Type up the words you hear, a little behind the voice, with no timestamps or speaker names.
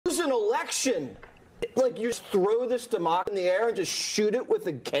election. Like, you just throw this democracy in the air and just shoot it with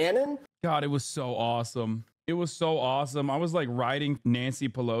a cannon? God, it was so awesome. It was so awesome. I was like writing Nancy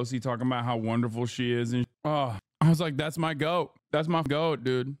Pelosi talking about how wonderful she is. And I was like, that's my goat. That's my goat,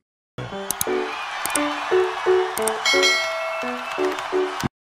 dude.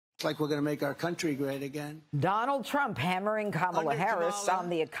 Like we're going to make our country great again. Donald Trump hammering Kamala Harris on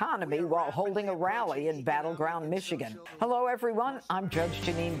the economy while holding a rally in battleground Michigan. Hello, everyone. I'm Judge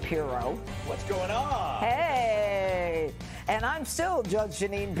Jeanine Pirro. What's going on? Hey! And I'm still Judge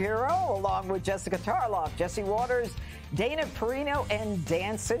Jeanine Pirro, along with Jessica Tarloff, Jesse Waters, Dana Perino, and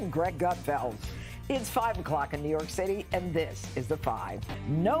dancing Greg Gutfeld. It's 5 o'clock in New York City, and this is The Five.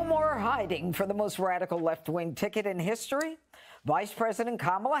 No more hiding for the most radical left-wing ticket in history. Vice President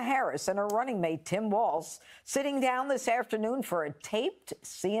Kamala Harris and her running mate Tim Walz sitting down this afternoon for a taped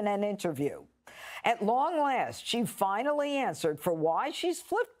CNN interview. At long last, she finally answered for why she's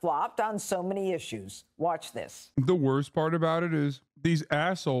flip-flopped on so many issues. Watch this. The worst part about it is these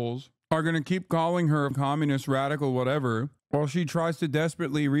assholes are going to keep calling her a communist, radical, whatever, while she tries to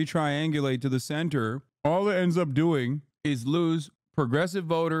desperately retriangulate to the center. All it ends up doing is lose progressive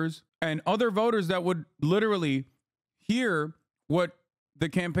voters and other voters that would literally hear what the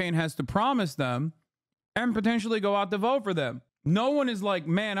campaign has to promise them and potentially go out to vote for them. No one is like,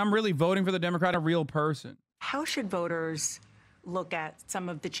 man, I'm really voting for the Democrat, a real person. How should voters look at some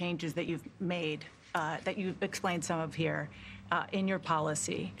of the changes that you've made, that you've explained some of here in your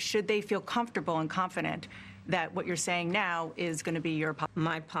policy? Should they feel comfortable and confident that what you're saying now is going to be your policy?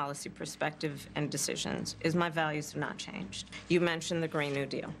 My policy perspective and decisions is my values have not changed. You mentioned the Green New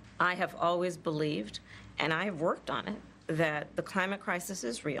Deal. I have always believed, and I have worked on it, that the climate crisis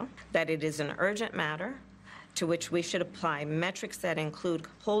is real, that it is an urgent matter to which we should apply metrics that include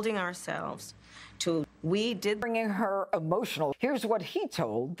holding ourselves to Bringing her emotional. Here's what he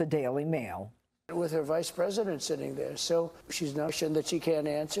told the Daily Mail. With her vice president sitting there, so she's not sure that she can't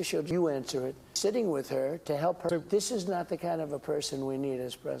answer. You answer it. Sitting with her to help her. This is not the kind of a person we need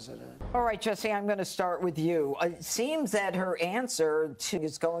as president. All right, Jesse, I'm going to start with you. It seems that her answer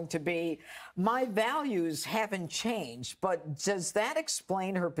is going to be, my values haven't changed. But does that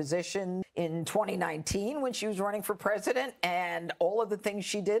explain her position in 2019 when she was running for president and all of the things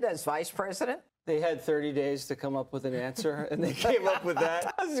she did as vice president? They had 30 days to come up with an answer, and they came up with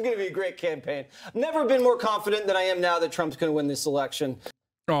that. This is going to be a great campaign. I've never been more confident than I am now that Trump's going to win this election.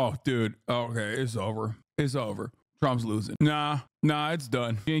 Oh, dude. Okay, it's over. It's over. Trump's losing. Nah, it's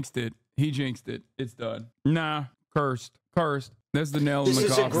done. Jinxed it. He jinxed it. It's done. Nah, cursed. That's the nail in the coffin.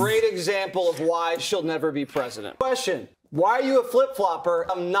 This is a great example of why she'll never be president. Question, why are you a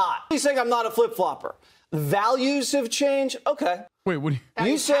flip-flopper? I'm not. He's saying I'm not a flip-flopper. Values have changed? Okay. Wait, what?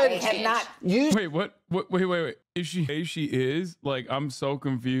 You said have not. Wait, what? Wait. If she is, like, I'm so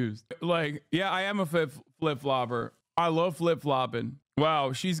confused. Like, yeah, I am a flip-flopper. I love flip-flopping.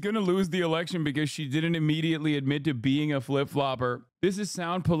 Wow, she's going to lose the election because she didn't immediately admit to being a flip-flopper. This is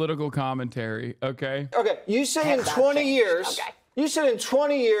sound political commentary, okay? Okay, you said in 20 years, you said in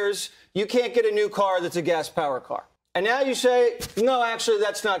 20 years, you can't get a new car that's a gas-powered car. And now you say, no, actually,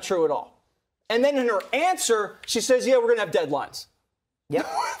 that's not true at all. And then in her answer, she says, yeah, we're going to have deadlines. Yep.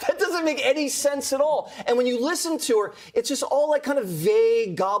 That doesn't make any sense at all. And when you listen to her, it's just all like kind of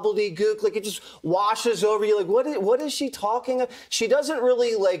vague gobbledygook. Like it just washes over you. Like, what is she talking about? She doesn't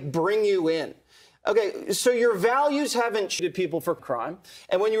really like bring you in. Okay, so your values haven't treated people for crime.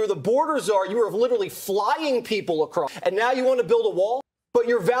 And when you were the border czar, you were literally flying people across. And now you want to build a wall? But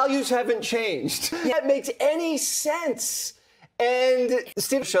your values haven't changed. That makes any sense. And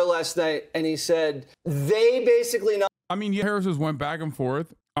Steve show last night, and he said they basically know. I mean, Harris just went back and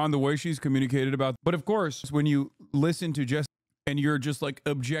forth on the way she's communicated about. But of course, when you listen to Jess and you're just like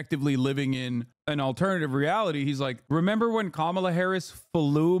objectively living in an alternative reality, he's like, remember when Kamala Harris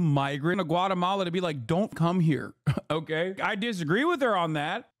flew migrant to Guatemala to be like, don't come here. Okay. I disagree with her on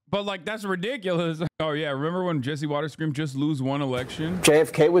that. But like, that's ridiculous. Oh, yeah. Remember when Jesse Waters screamed, just lose one election?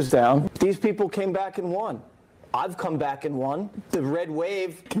 JFK was down. These people came back and won. I've come back and won. The red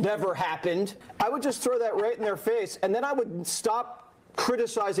wave never happened. I would just throw that right in their face, and then I would stop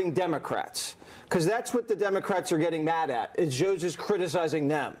criticizing Democrats, because that's what the Democrats are getting mad at, is Joe's just criticizing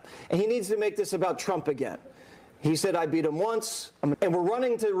them. And he needs to make this about Trump again. He said, I beat him once, and we're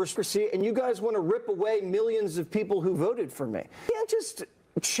running to receive, and you guys want to rip away millions of people who voted for me. You can't just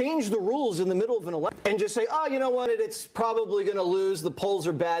change the rules in the middle of an election and just say, oh, you know what, it's probably going to lose, the polls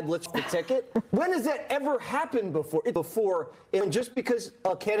are bad, let's the ticket. When has that ever happened before? And just because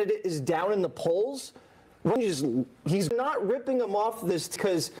a candidate is down in the polls, he's not ripping them off this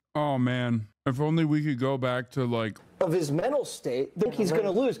because... Oh, man. If only we could go back to, like, of his mental state, think he's going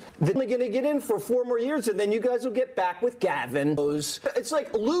to lose. Then they're going to get in for 4 more years, and then you guys will get back with Gavin. It's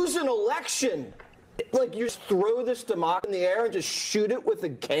like lose an election. Like you just throw this democracy in the air and just shoot it with a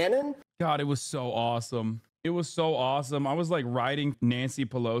cannon. God, it was so awesome. It was so awesome. I was like writing Nancy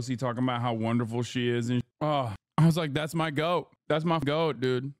Pelosi, talking about how wonderful she is. And I was like, that's my goat. That's my goat,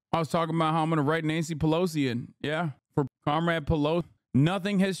 dude. I was talking about how I'm going to write Nancy Pelosi in. Yeah, for Comrade Pelosi.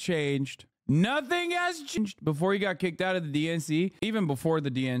 Nothing has changed. Nothing has changed. Before he got kicked out of the DNC, even before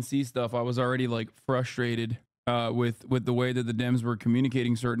the DNC stuff, I was already like frustrated with the way that the Dems were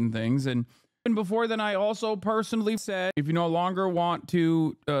communicating certain things. And before then, I also personally said, if you no longer want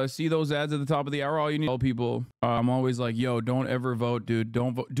to see those ads at the top of the hour, all you need to tell people, I'm always like, yo, don't ever vote, dude.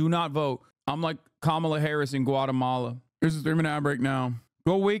 Don't vote. Do not vote. I'm like Kamala Harris in Guatemala. Here's a 3-minute ad break now.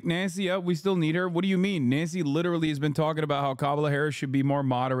 Go wake Nancy up. We still need her. What do you mean? Nancy literally has been talking about how Kamala Harris should be more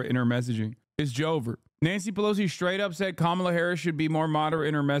moderate in her messaging. It's Jover. Nancy Pelosi straight up said Kamala Harris should be more moderate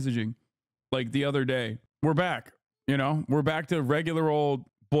in her messaging. Like the other day. We're back. You know, we're back to regular old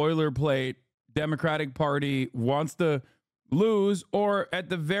boilerplate. Democratic Party wants to lose, or at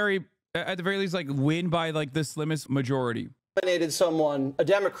the very least, like win by like the slimmest majority. Nominated someone, a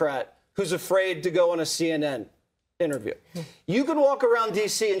Democrat, who's afraid to go on a CNN interview. You can walk around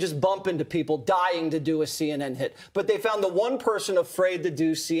D.C. and just bump into people dying to do a CNN hit, but they found the one person afraid to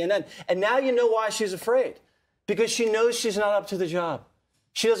do CNN. And now you know why she's afraid. Because she knows she's not up to the job.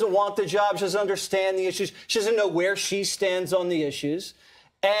 She doesn't want the job. She doesn't understand the issues. She doesn't know where she stands on the issues.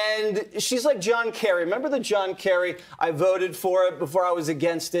 And she's like John Kerry. Remember the John Kerry? I voted for it before I was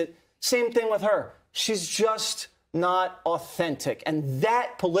against it. Same thing with her. She's just not authentic. And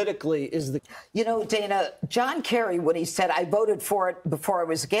that politically is the... You know, Dana, John Kerry, when he said, I voted for it before I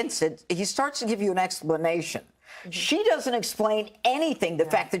was against it, he starts to give you an explanation. She doesn't explain anything. The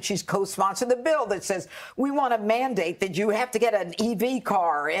fact that she's co-sponsored the bill that says we want to mandate that you have to get an EV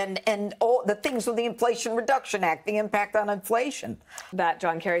car and all the things with the Inflation Reduction Act, the impact on inflation. That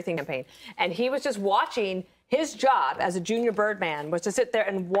John Kerry thing campaign. And he was just watching. His job as a junior Birdman was to sit there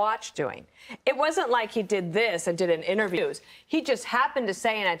and watch doing. It wasn't like he did this and did an interviews. He just happened to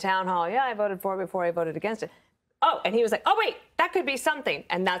say in a town hall, yeah, I voted for it before I voted against it. Oh, and he was like, oh, wait, that could be something.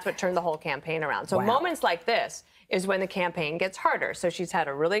 And that's what turned the whole campaign around. So moments like this is when the campaign gets harder. So she's had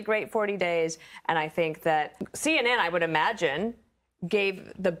a really great 40 days. And I think that CNN, I would imagine,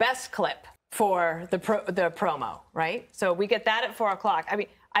 gave the best clip for the promo, right? So we get that at 4 o'clock. I mean,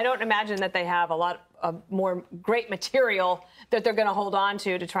 I don't imagine that they have a lot of more great material that they're going to hold on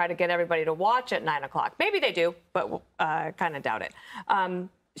to try to get everybody to watch at 9 o'clock. Maybe they do, but kind of doubt it.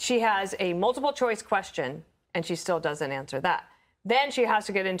 She has a multiple choice question, and she still doesn't answer that. Then she has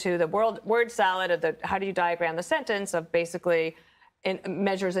to get into the word salad of the how do you diagram the sentence of basically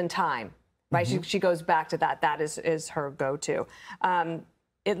measures in time, right? Mm-hmm. She goes back to that. That is her go-to.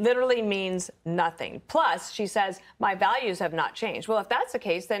 It literally means nothing. Plus, she says, my values have not changed. Well, if that's the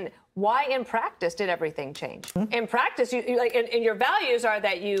case, then why in practice did everything change? Mm-hmm. In practice, and your values are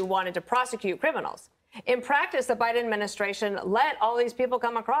that you wanted to prosecute criminals. In practice, the Biden administration let all these people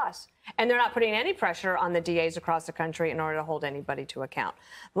come across, and they're not putting any pressure on the DAs across the country in order to hold anybody to account.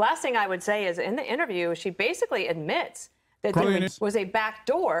 The last thing I would say is in the interview, she basically admits that there was a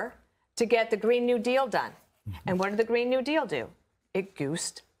backdoor to get the Green New Deal done. Mm-hmm. And what did the Green New Deal do? It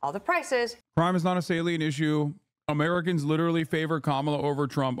goosed all the prices. Crime is not a salient issue. Americans literally favor Kamala over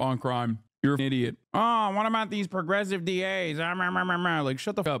Trump on crime. You're an idiot. Oh, what about these progressive DAs? Like,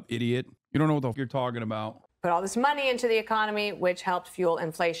 shut the fuck up, idiot. You don't know what the fuck you're talking about. Put all this money into the economy, which helped fuel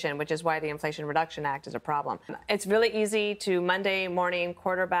inflation, which is why the Inflation Reduction Act is a problem. It's really easy to Monday morning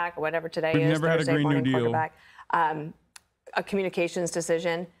quarterback, or whatever today is, Thursday morning quarterback, a communications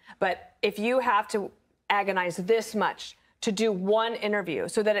decision. But if you have to agonize this much to do one interview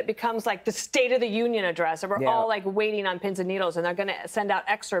so that it becomes like the State of the Union address, and we're all like waiting on pins and needles, and they're going to send out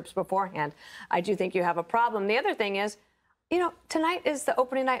excerpts beforehand, I do think you have a problem. The other thing is, you know, tonight is the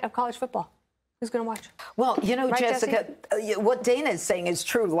opening night of college football. Who's going to watch? Well, you know, right, Jessica, what Dana is saying is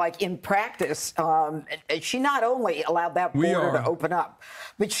true. Like in practice, she not only allowed that border to open up,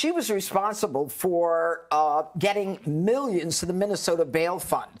 but she was responsible for getting millions to the Minnesota Bail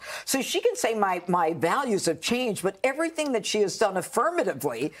Fund. So she can say my values have changed, but everything that she has done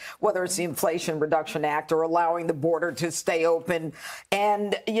affirmatively, whether it's the Inflation Reduction Act or allowing the border to stay open,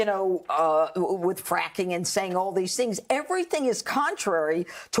 and, you know, with fracking and saying all these things, everything is contrary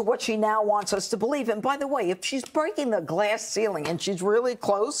to what she now wants us to believe. And by the way, if she's breaking the glass ceiling and she's really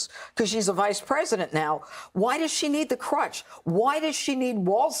close because she's a vice president now, why does she need the crutch? Why does she need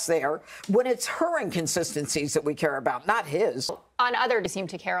Walz there when it's her inconsistencies that we care about, not his? On other, seem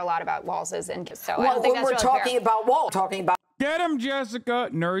to care a lot about Walz's, and so I Well, don't think when that's we're really talking fair. about Walz, talking about. Get him, Jessica.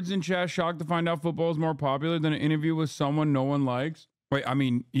 Nerds in chat shocked to find out football is more popular than an interview with someone no one likes. Wait, I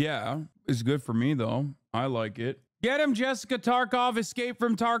mean, yeah, it's good for me, though. I like it. Get him, Jessica Tarkov. Escape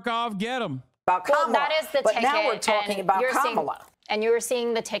from Tarkov. Get him. About Kamala. Well, that is the but ticket. now we're talking and about you're Kamala. And you were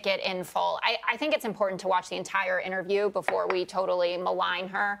seeing the ticket in full. I think it's important to watch the entire interview before we totally malign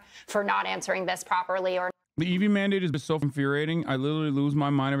her for not answering this properly. Or The EV mandate is so infuriating. I literally lose my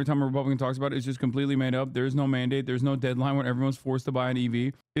mind every time a Republican talks about it. It's just completely made up. There's no mandate. There's no deadline when everyone's forced to buy an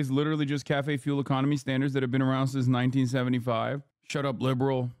EV. It's literally just cafe fuel economy standards that have been around since 1975. Shut up,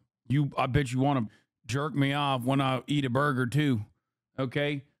 liberal. I bet you want to jerk me off when I eat a burger too.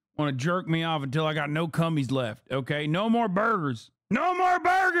 Okay? Want to jerk me off until I got no cummies left. Okay? No more burgers. No more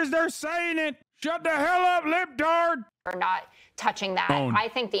burgers. They're saying it. Shut the hell up, libtard. or not touching that. I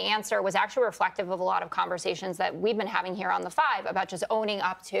think the answer was actually reflective of a lot of conversations that we've been having here on the Five about just owning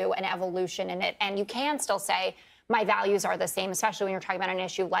up to an evolution in it. And you can still say my values are the same, especially when you're talking about an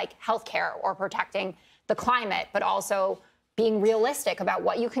issue like healthcare or protecting the climate, but also being realistic about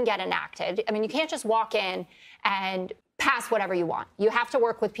what you can get enacted. I mean, you can't just walk in and pass whatever you want. You have to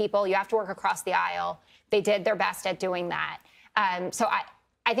work with people. You have to work across the aisle. They did their best at doing that. So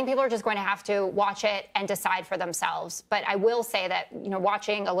I think people are just going to have to watch it and decide for themselves. But I will say that, you know,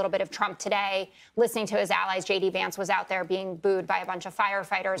 watching a little bit of Trump today, listening to his allies, J.D. Vance was out there being booed by a bunch of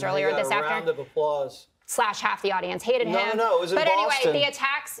firefighters earlier this afternoon. Round of applause. Slash half the audience hated him. No, it was in Boston. But anyway, the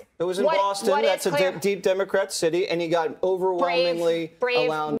attacks. It was in Boston. That's a deep Democrat city, and he got overwhelmingly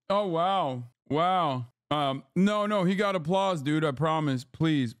allowed. Oh, wow. Wow. No, he got applause, dude. I promise.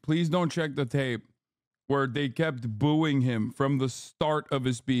 Please don't check the tape where they kept booing him from the start of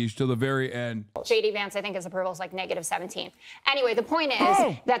his speech to the very end. J.D. Vance, I think his approval is like -17. Anyway, the point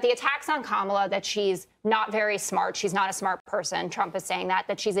is that the attacks on Kamala, that she's not very smart, she's not a smart person, Trump is saying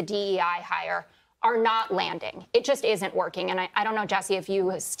that she's a DEI hire, are not landing. It just isn't working. And I don't know, Jesse, if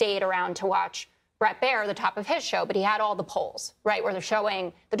you stayed around to watch Brett Baer, the top of his show, but he had all the polls, right, where they're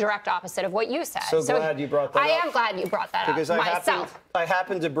showing the direct opposite of what you said. So glad you brought that up. I am glad you brought that because up myself. I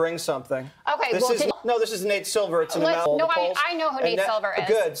happened to bring something. Okay, this is Nate Silver. It's in the No, I know who Nate Silver is.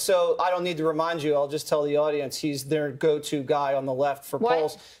 Good. So I don't need to remind you. I'll just tell the audience he's their go-to guy on the left for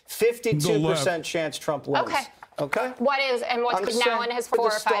polls. 52% chance Trump wins. Okay. What's now in his 4 or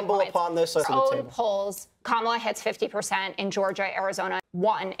 5 points? Upon this own polls, Kamala hits 50% in Georgia, Arizona,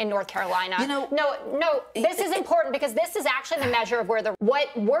 1 in North Carolina. You know, no, this is important because this is actually the measure of where what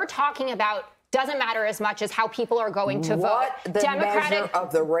we're talking about doesn't matter as much as how people are going to vote. What the measure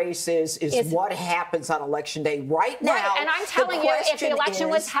of the race is what happens on Election Day right now. Right, and I'm telling you, if the election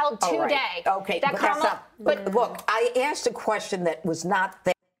was held today, that Kamala. But look, I asked a question that was not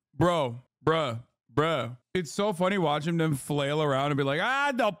there. Bruh. It's so funny watching them flail around and be like,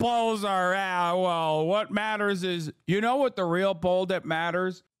 the polls are well, what matters is, you know what the real poll that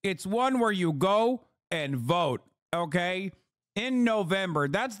matters? It's one where you go and vote, okay? In November.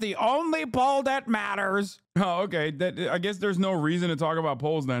 That's the only poll that matters. Oh, okay. I guess there's no reason to talk about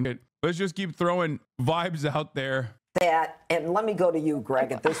polls then. Let's just keep throwing vibes out there. And let me go to you,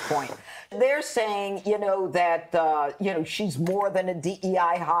 Greg, at this point. They're saying, that, she's more than a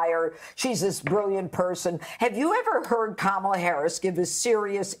DEI hire. She's this brilliant person. Have you ever heard Kamala Harris give a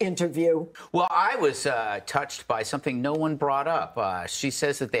serious interview? Well, I was touched by something no one brought up. She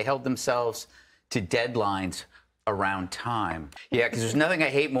says that they held themselves to deadlines around time. Yeah, because there's nothing I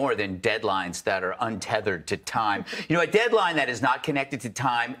hate more than deadlines that are untethered to time. A deadline that is not connected to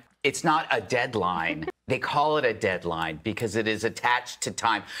time, it's not a deadline. They call it a deadline because it is attached to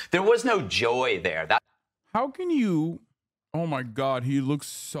time. There was no joy there. How can you... Oh, my God. He looks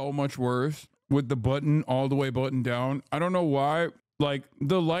so much worse with the button all the way buttoned down. I don't know why. Like,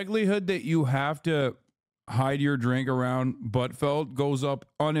 the likelihood that you have to hide your drink around butt felt goes up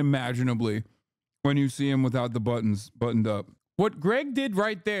unimaginably when you see him without the buttons buttoned up. What Greg did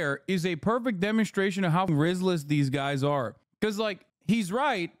right there is a perfect demonstration of how rizzless these guys are. Because, he's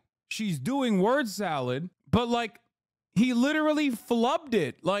right. She's doing word salad, but he literally flubbed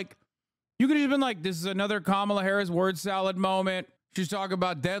it. You could have been like, this is another Kamala Harris word salad moment. She's talking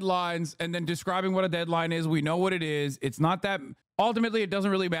about deadlines and then describing what a deadline is. We know what it is. It's not that, ultimately, it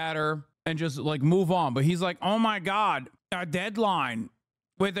doesn't really matter, and just move on. But he's like, oh my God, a deadline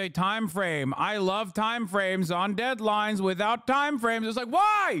with a time frame. I love time frames on deadlines without time frames. It's like,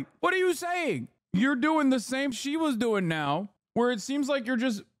 why? What are you saying? You're doing the same she was doing now, where it seems like you're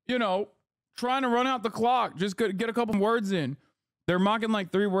just, trying to run out the clock. Just get a couple words in. They're mocking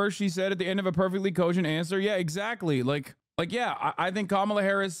like 3 words she said at the end of a perfectly cogent answer. Yeah, exactly. Yeah, I think Kamala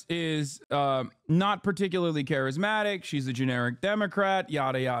Harris is not particularly charismatic. She's a generic Democrat,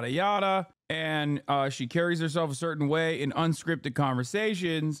 yada, yada, yada. And she carries herself a certain way in unscripted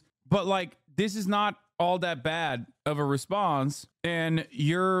conversations. But like, this is not all that bad of a response. And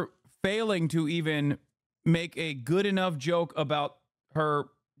you're failing to even make a good enough joke about her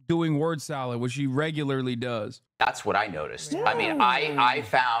doing word salad, which she regularly does. That's what I noticed. I mean, I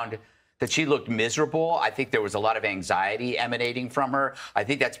found that she looked miserable. I think there was a lot of anxiety emanating from her. I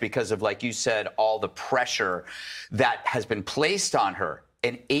think that's because of, like you said, all the pressure that has been placed on her.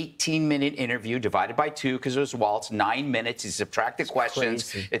 An 18-minute interview divided by 2 because it was Waltz, 9 minutes. You subtract the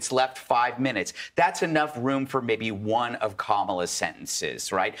questions, it's left 5 minutes. That's enough room for maybe one of Kamala's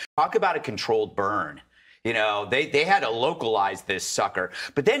sentences, right? Talk about a controlled burn. You know, they had to localize this sucker.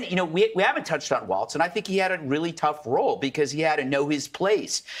 But then, you know, we haven't touched on Waltz, and I think he had a really tough role because he had to know his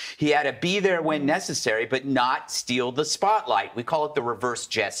place. He had to be there when necessary, but not steal the spotlight. We call it the reverse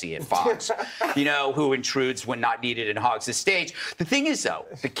Jesse at Fox, you know, who intrudes when not needed and hogs the stage. The thing is, though,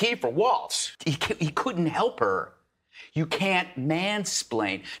 the key for Waltz, he couldn't help her. You can't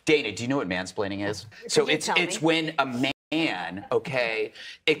mansplain. Dana, do you know what mansplaining is? So it's when a man, okay,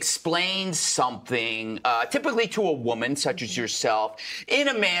 explains something, typically to a woman such as yourself, in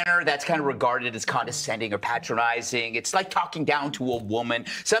a manner that's kind of regarded as condescending or patronizing. It's like talking down to a woman,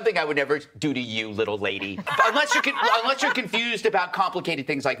 something I would never do to you, little lady, unless you're confused about complicated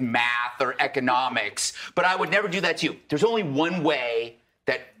things like math or economics. But I would never do that to you. There's only one way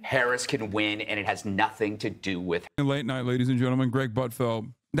that Harris can win, and it has nothing to do with Late night, ladies and gentlemen, Greg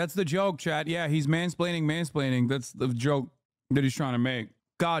Buttfeld. That's the joke, chat. Yeah, he's mansplaining. That's the joke that he's trying to make.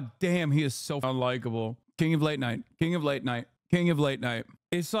 God damn, he is so unlikable. King of late night.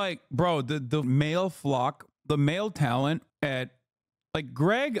 It's like, bro, the male flock, the male talent at, like,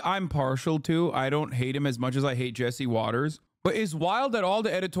 Greg, I'm partial to. I don't hate him as much as I hate Jesse Waters. But it's wild that all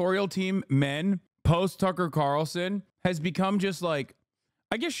the editorial team men post Tucker Carlson has become just like,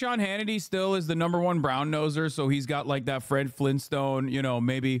 I guess Sean Hannity still is the #1 brown noser, so he's got like that Fred Flintstone, you know,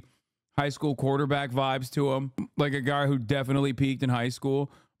 maybe high school quarterback vibes to him, like a guy who definitely peaked in high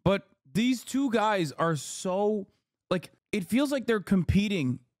school. But these two guys are so, like, it feels like they're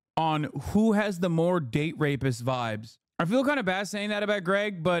competing on who has the more date rapist vibes. I feel kind of bad saying that about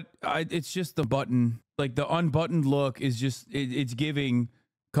Greg, but it's just the button, like the unbuttoned look is just, it's giving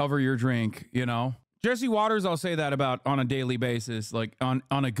cover your drink, you know? Jesse Waters, I'll say that about on a daily basis. Like on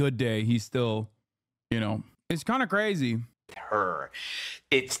a good day, he's still, you know, it's kind of crazy. Her.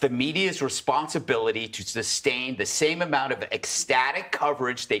 It's the media's responsibility to sustain the same amount of ecstatic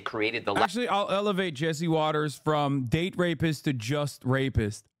coverage they created. Actually, I'll elevate Jesse Waters from date rapist to just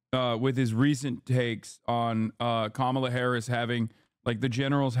rapist with his recent takes on Kamala Harris having, like, the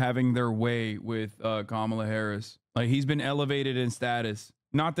generals having their way with Kamala Harris. Like, he's been elevated in status.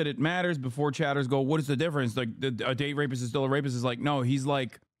 Not that it matters. Before chatters go, what is the difference? Like, a date rapist is still a rapist. Is like, no, he's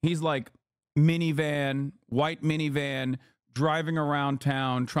like minivan, white minivan, driving around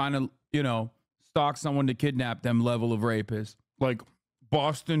town, trying to, you know, stalk someone to kidnap them level of rapist. Like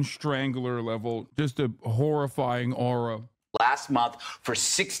Boston Strangler level, just a horrifying aura. Last month for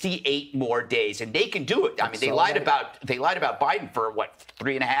 68 more days, and they can do it. I mean, they lied about Biden for what,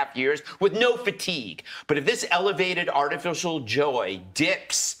 3.5 years with no fatigue. But if this elevated artificial joy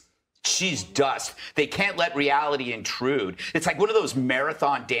dips, she's dust. They can't let reality intrude. It's like one of those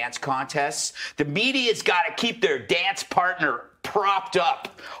marathon dance contests. The media's got to keep their dance partner propped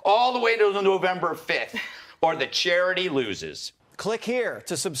up all the way to November 5th, or the charity loses. Click here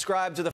to subscribe to the